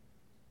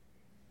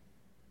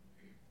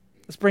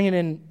 Let's bring it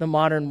in the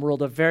modern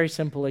world, a very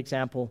simple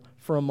example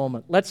for a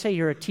moment. Let's say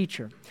you're a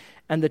teacher,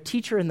 and the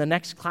teacher in the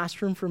next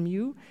classroom from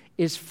you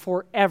is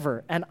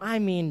forever, and I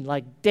mean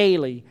like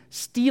daily,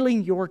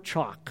 stealing your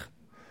chalk.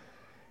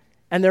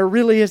 And there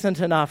really isn't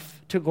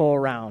enough to go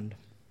around.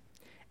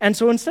 And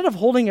so instead of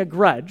holding a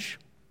grudge,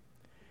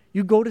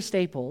 you go to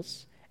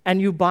Staples and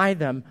you buy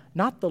them,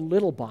 not the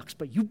little box,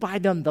 but you buy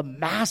them the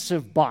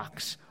massive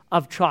box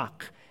of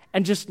chalk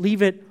and just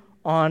leave it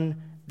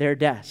on their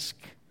desk.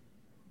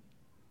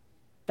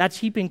 That's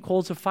heaping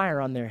coals of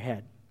fire on their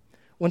head.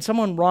 When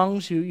someone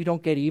wrongs you, you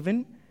don't get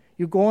even.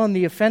 You go on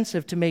the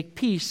offensive to make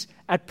peace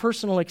at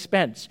personal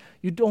expense.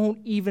 You don't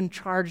even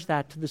charge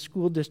that to the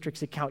school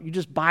district's account. You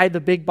just buy the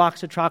big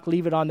box of chalk,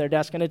 leave it on their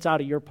desk, and it's out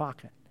of your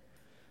pocket.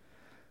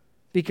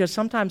 Because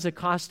sometimes the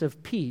cost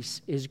of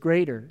peace is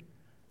greater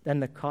than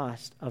the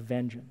cost of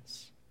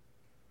vengeance.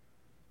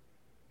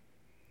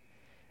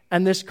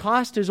 And this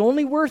cost is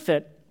only worth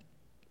it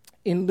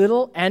in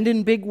little and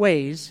in big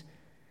ways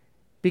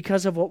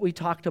because of what we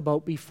talked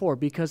about before.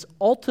 Because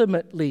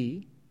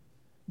ultimately,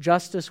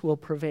 justice will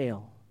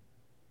prevail.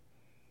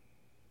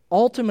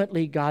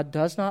 Ultimately, God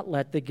does not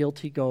let the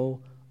guilty go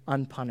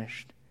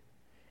unpunished.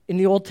 In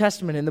the Old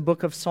Testament, in the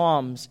book of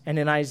Psalms, and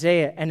in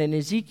Isaiah, and in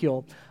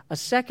Ezekiel, a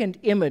second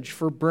image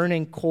for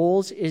burning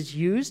coals is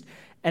used,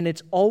 and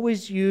it's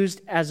always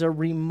used as a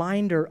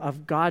reminder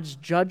of God's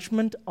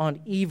judgment on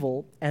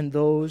evil and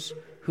those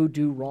who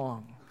do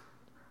wrong.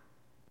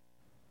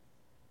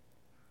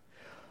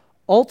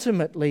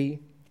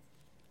 Ultimately,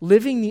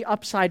 living the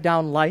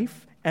upside-down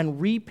life and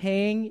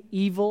repaying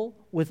evil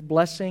with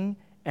blessing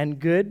and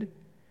good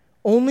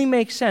only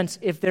makes sense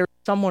if there's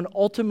someone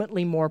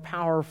ultimately more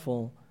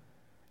powerful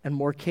and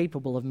more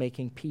capable of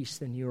making peace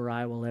than you or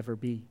I will ever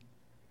be.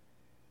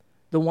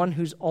 The one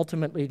who's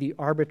ultimately the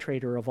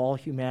arbitrator of all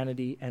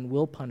humanity and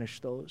will punish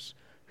those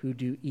who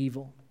do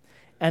evil.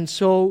 And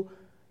so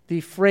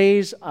the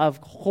phrase of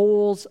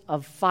coals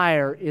of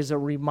fire is a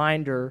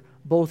reminder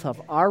both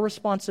of our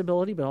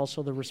responsibility, but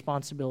also the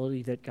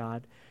responsibility that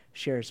God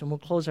shares. And we'll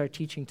close our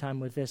teaching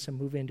time with this and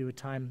move into a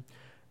time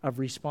of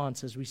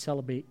response as we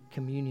celebrate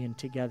communion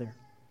together.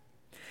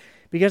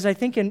 Because I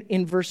think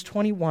in verse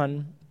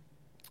 21,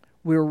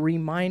 we're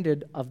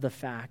reminded of the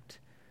fact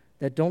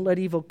that don't let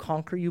evil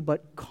conquer you,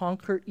 but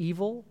conquer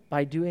evil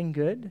by doing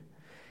good,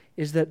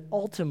 is that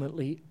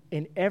ultimately,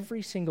 in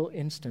every single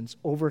instance,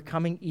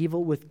 overcoming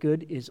evil with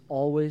good is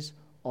always,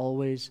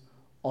 always,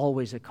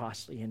 always a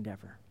costly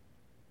endeavor.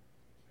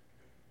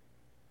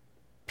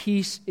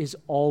 Peace is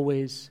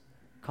always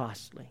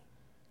costly.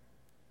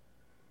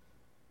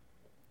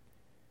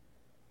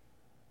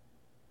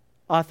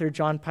 Author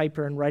John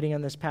Piper, in writing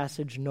on this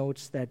passage,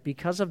 notes that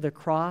because of the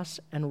cross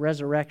and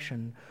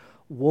resurrection,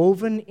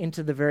 woven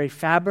into the very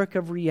fabric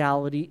of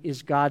reality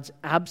is God's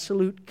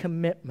absolute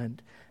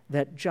commitment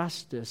that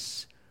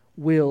justice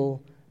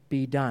will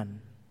be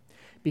done.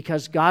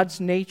 Because God's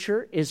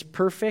nature is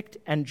perfect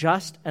and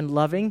just and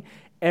loving,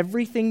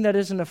 everything that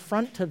is an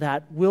affront to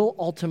that will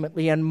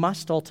ultimately and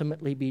must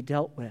ultimately be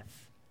dealt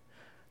with.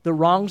 The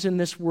wrongs in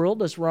this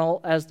world, as well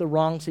as the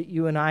wrongs that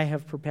you and I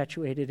have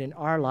perpetuated in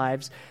our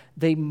lives,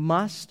 they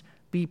must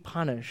be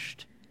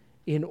punished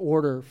in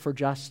order for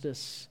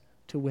justice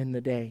to win the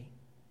day.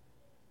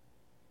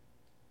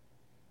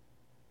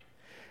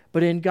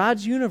 But in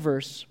God's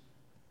universe,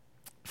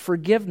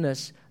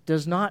 forgiveness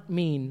does not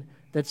mean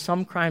that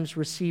some crimes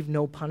receive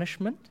no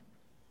punishment.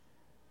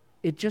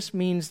 It just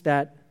means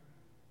that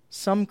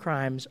some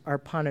crimes are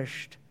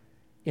punished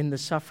in the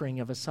suffering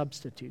of a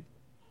substitute.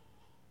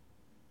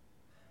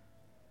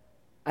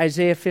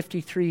 Isaiah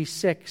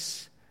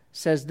 53:6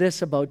 says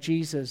this about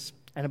Jesus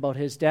and about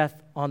his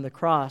death on the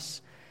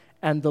cross.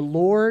 And the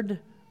Lord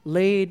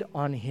laid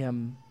on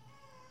him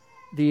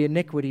the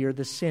iniquity or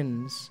the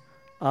sins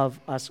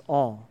of us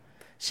all.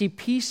 See,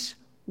 peace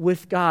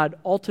with God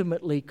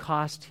ultimately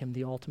cost him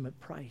the ultimate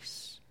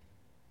price.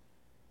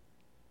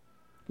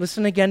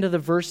 Listen again to the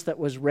verse that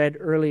was read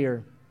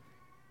earlier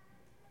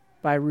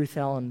by Ruth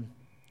Ellen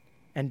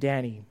and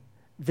Danny.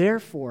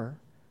 Therefore,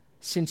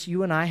 since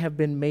you and I have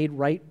been made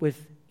right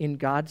in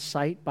God's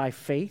sight by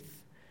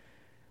faith,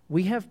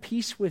 we have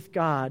peace with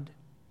God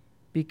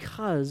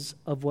because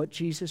of what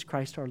Jesus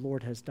Christ our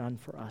Lord has done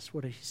for us,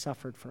 what he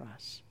suffered for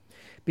us.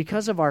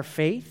 Because of our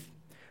faith,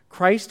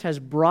 Christ has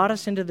brought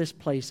us into this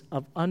place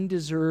of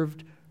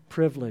undeserved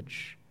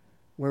privilege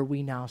where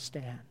we now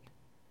stand.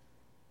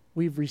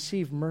 We've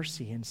received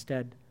mercy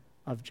instead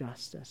of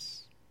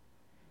justice.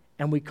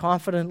 And we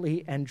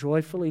confidently and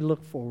joyfully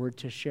look forward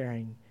to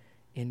sharing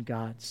in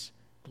God's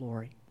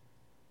glory.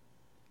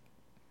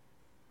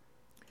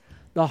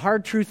 The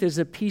hard truth is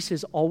that peace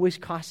is always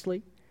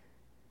costly,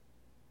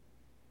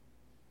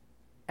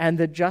 and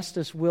that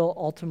justice will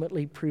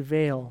ultimately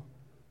prevail,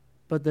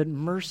 but that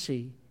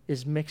mercy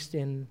is mixed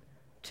in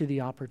to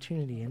the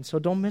opportunity. And so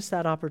don't miss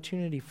that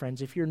opportunity,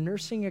 friends. If you're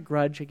nursing a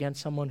grudge against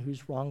someone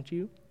who's wronged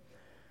you,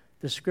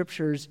 the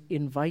Scriptures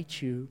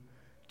invite you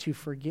to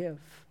forgive.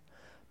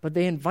 But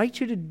they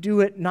invite you to do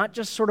it not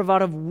just sort of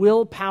out of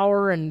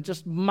willpower and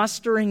just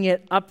mustering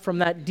it up from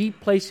that deep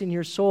place in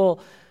your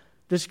soul.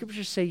 The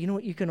Scriptures say, you know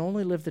what, you can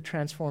only live the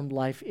transformed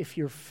life if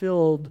you're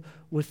filled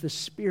with the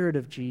Spirit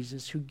of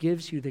Jesus, who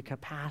gives you the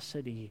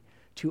capacity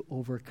to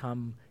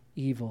overcome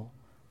evil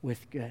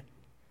with good.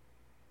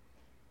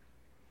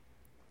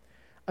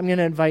 I'm going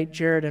to invite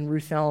Jared and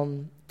Ruth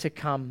Ellen to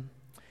come,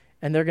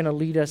 and they're going to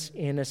lead us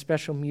in a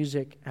special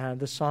music.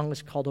 The song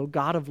is called, O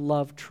God of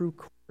Love, True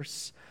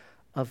Course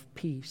of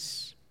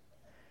Peace.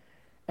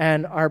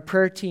 And our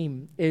prayer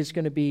team is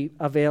going to be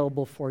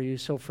available for you.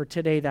 So for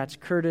today, that's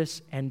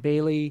Curtis and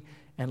Bailey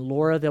and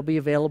Laura. They'll be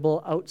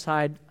available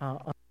outside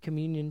on the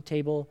communion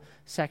table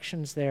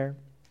sections there.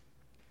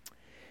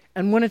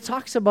 And when it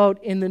talks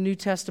about in the New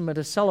Testament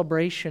a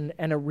celebration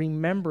and a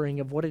remembering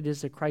of what it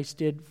is that Christ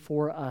did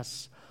for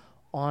us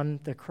on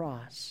the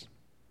cross,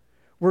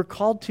 we're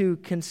called to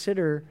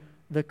consider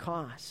the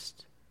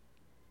cost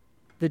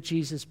that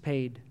Jesus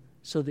paid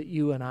so that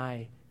you and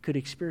I could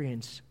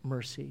experience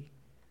mercy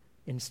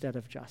instead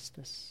of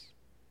justice.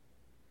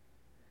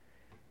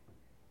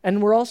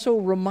 And we're also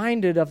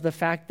reminded of the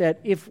fact that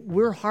if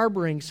we're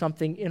harboring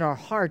something in our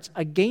hearts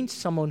against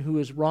someone who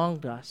has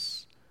wronged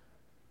us,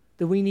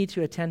 that we need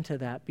to attend to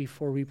that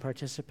before we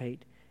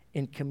participate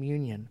in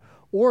communion.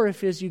 Or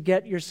if as you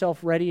get yourself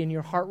ready and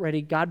your heart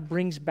ready, God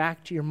brings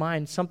back to your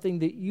mind something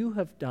that you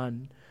have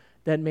done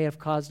that may have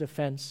caused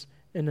offense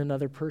in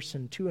another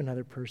person,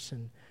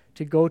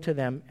 to go to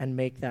them and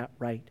make that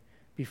right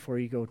before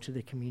you go to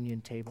the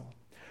communion table.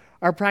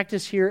 Our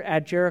practice here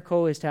at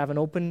Jericho is to have an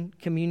open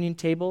communion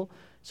table.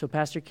 So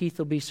Pastor Keith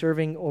will be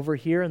serving over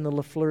here, and the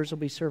LaFleurs will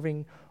be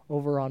serving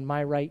over on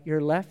my right,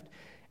 your left.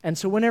 And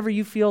so whenever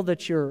you feel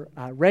that you're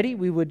ready,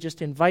 we would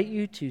just invite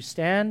you to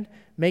stand,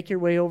 make your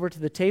way over to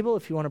the table.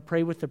 If you want to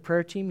pray with the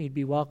prayer team, you'd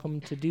be welcome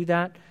to do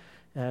that.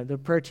 The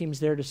prayer team's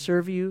there to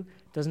serve you.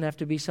 It doesn't have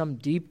to be some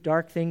deep,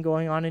 dark thing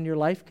going on in your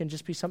life. It can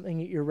just be something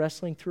that you're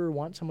wrestling through or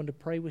want someone to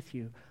pray with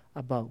you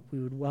about. We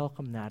would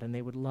welcome that, and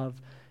they would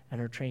love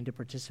and are trained to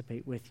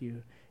participate with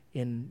you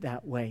in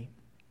that way.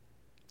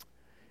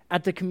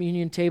 At the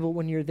communion table,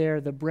 when you're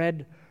there, the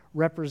bread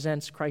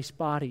represents Christ's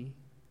body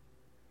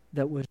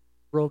that was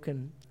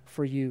broken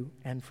for you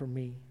and for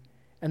me.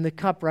 And the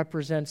cup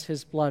represents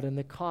his blood and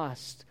the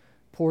cost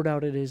poured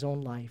out at his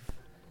own life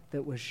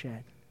that was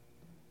shed.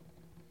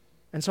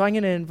 And so I'm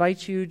going to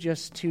invite you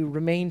just to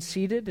remain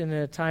seated in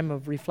a time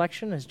of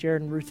reflection as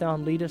Jared and Ruth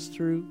Ellen lead us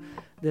through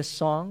this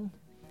song,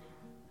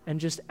 and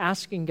just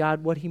asking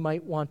God what he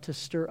might want to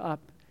stir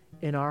up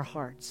in our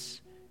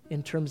hearts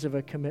in terms of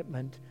a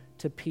commitment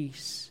to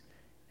peace.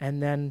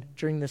 And then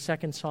during the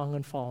second song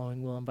and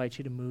following, we'll invite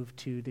you to move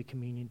to the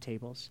communion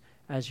tables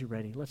as you're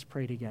ready. Let's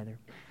pray together.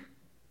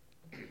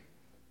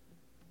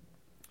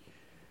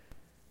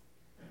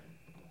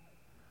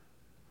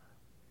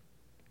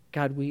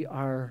 God, we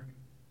are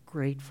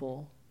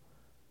grateful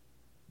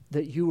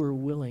that you were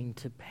willing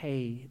to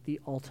pay the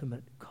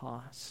ultimate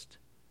cost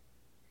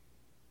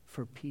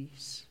for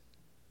peace,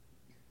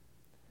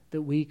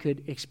 that we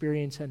could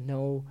experience and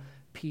know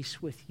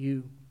peace with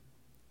you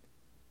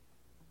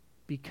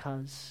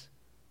because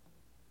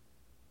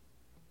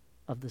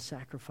of the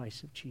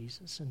sacrifice of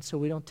Jesus. And so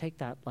we don't take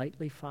that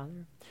lightly,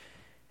 Father.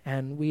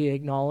 And we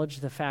acknowledge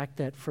the fact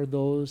that for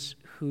those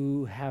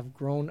who have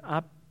grown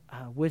up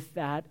with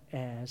that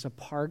as a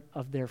part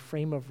of their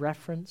frame of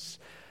reference,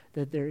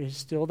 that there is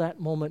still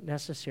that moment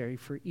necessary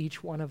for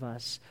each one of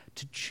us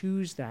to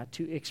choose that,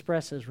 to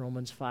express, as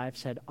Romans 5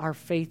 said, our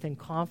faith and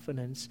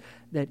confidence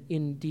that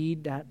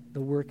indeed that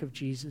the work of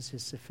Jesus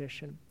is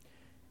sufficient,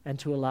 and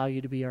to allow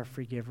you to be our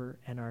forgiver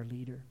and our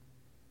leader.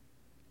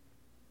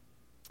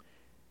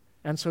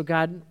 And so,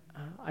 God,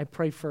 I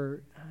pray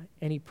for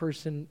any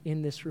person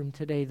in this room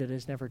today that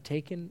has never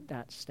taken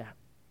that step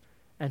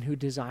and who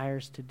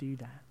desires to do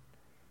that.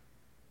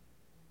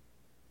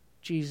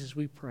 Jesus,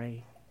 we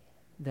pray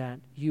that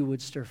you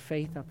would stir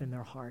faith up in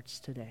their hearts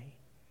today,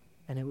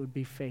 and it would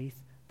be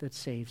faith that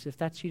saves. If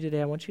that's you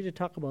today, I want you to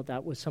talk about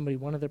that with somebody,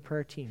 one of the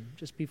prayer team,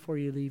 just before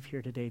you leave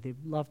here today.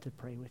 They'd love to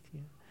pray with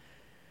you.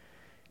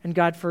 And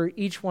God, for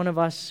each one of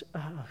us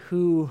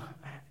who,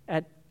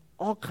 at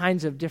all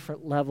kinds of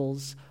different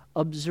levels,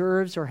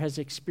 observes or has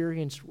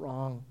experienced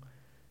wrong,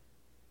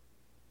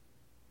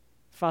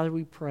 Father,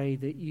 we pray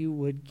that you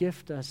would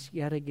gift us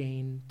yet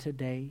again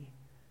today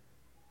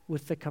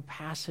with the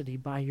capacity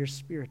by your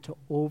Spirit to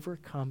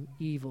overcome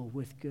evil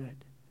with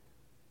good.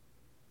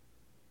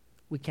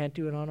 We can't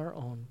do it on our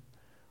own.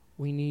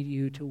 We need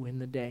you to win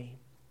the day.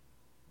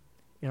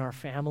 In our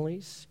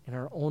families, in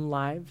our own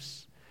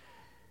lives,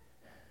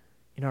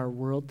 in our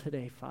world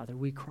today, Father,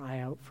 we cry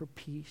out for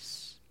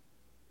peace.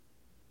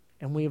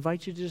 And we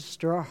invite you to just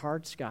stir our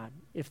hearts, God.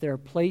 If there are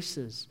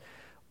places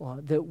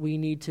that we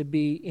need to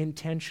be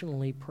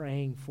intentionally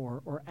praying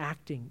for or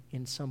acting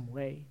in some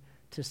way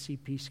to see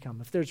peace come.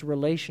 If there's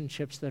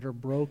relationships that are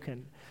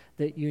broken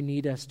that you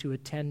need us to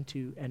attend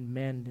to and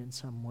mend in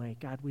some way,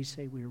 God, we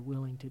say we are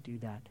willing to do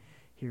that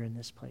here in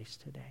this place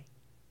today.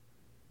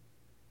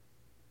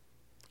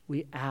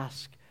 We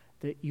ask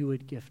that you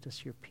would gift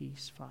us your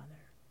peace, Father,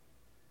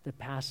 that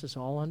passes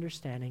all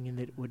understanding, and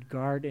that it would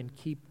guard and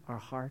keep our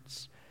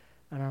hearts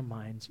and our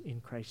minds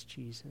in Christ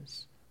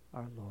Jesus,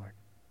 our Lord.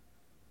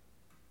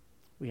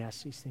 We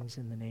ask these things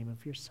in the name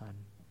of your Son.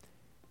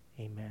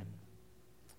 Amen.